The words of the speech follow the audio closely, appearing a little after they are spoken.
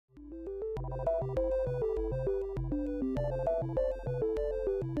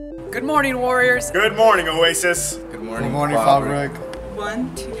Good morning, Warriors. Good morning, Oasis. Good morning, Fallbrook.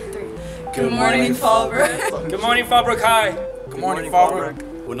 1, 2, 3. Good morning, Fallbrook. Good morning, Fallbrook High. Good morning,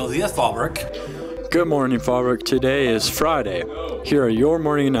 Fallbrook. Buenos dias, Fallbrook. Good morning, Fallbrook. Today is Friday. Here are your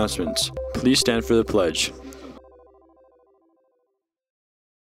morning announcements. Please stand for the pledge.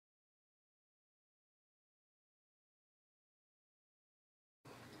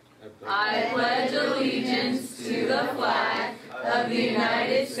 I pledge allegiance to the flag of the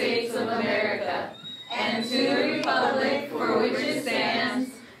United States of America and to the republic for which it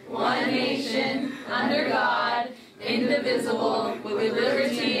stands, one nation, under God, indivisible, with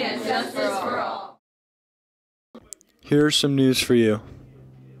liberty and justice for all. Here's some news for you.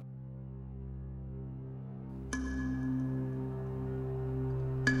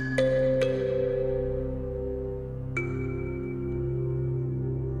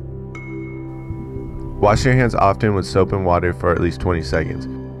 Wash your hands often with soap and water for at least 20 seconds.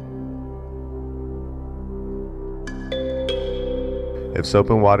 If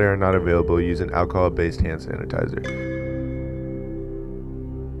soap and water are not available, use an alcohol-based hand sanitizer.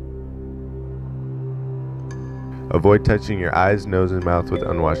 Avoid touching your eyes, nose, and mouth with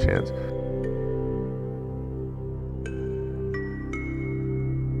unwashed hands.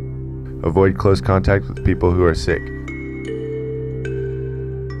 Avoid close contact with people who are sick.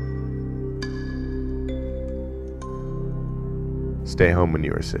 Stay home when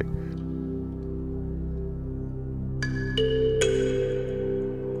you are sick.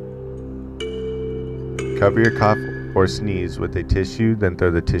 Cover your cough or sneeze with a tissue, then throw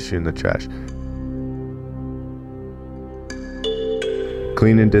the tissue in the trash.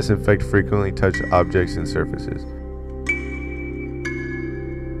 Clean and disinfect frequently touched objects and surfaces.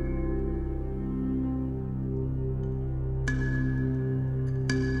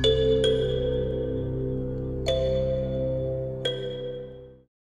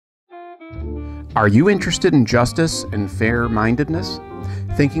 Are you interested in justice and fair-mindedness?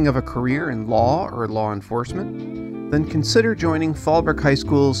 Thinking of a career in law or law enforcement? Then consider joining Fallbrook High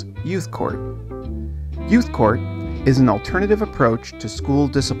School's Youth Court. Youth Court is an alternative approach to school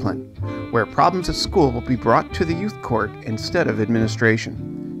discipline, where problems at school will be brought to the youth court instead of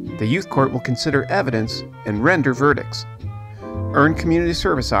administration. The youth court will consider evidence and render verdicts. Earn community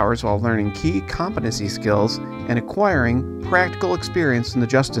service hours while learning key competency skills and acquiring practical experience in the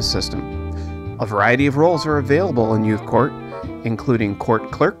justice system. A variety of roles are available in youth court, including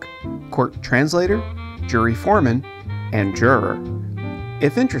court clerk, court translator, jury foreman, and juror.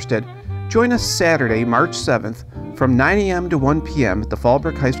 If interested, join us Saturday, March 7th from 9 a.m. to 1 p.m. at the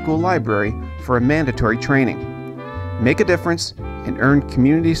Fallbrook High School Library for a mandatory training. Make a difference and earn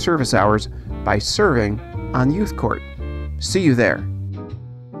community service hours by serving on youth court. See you there.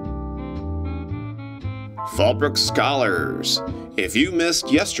 Fallbrook Scholars. If you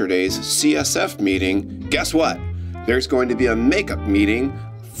missed yesterday's CSF meeting, guess what? There's going to be a makeup meeting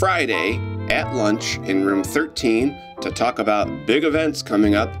Friday at lunch in room 13 to talk about big events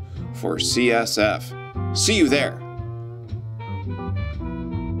coming up for CSF. See you there.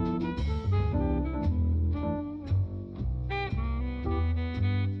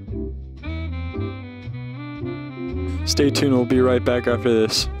 Stay tuned, we'll be right back after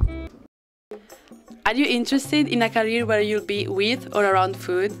this. Are you interested in a career where you'll be with or around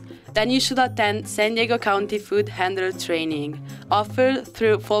food? Then you should attend San Diego County Food Handler Training, offered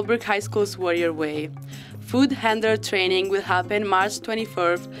through Fallbrook High School's Warrior Way. Food Handler Training will happen March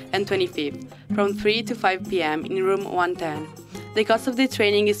 24th and 25th from 3 to 5 p.m. in room 110. The cost of the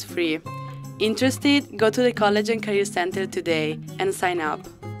training is free. Interested? Go to the College and Career Center today and sign up.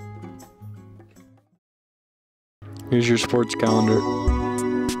 Here's your sports calendar.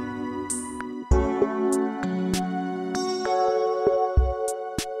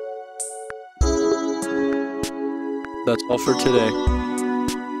 That's all for today.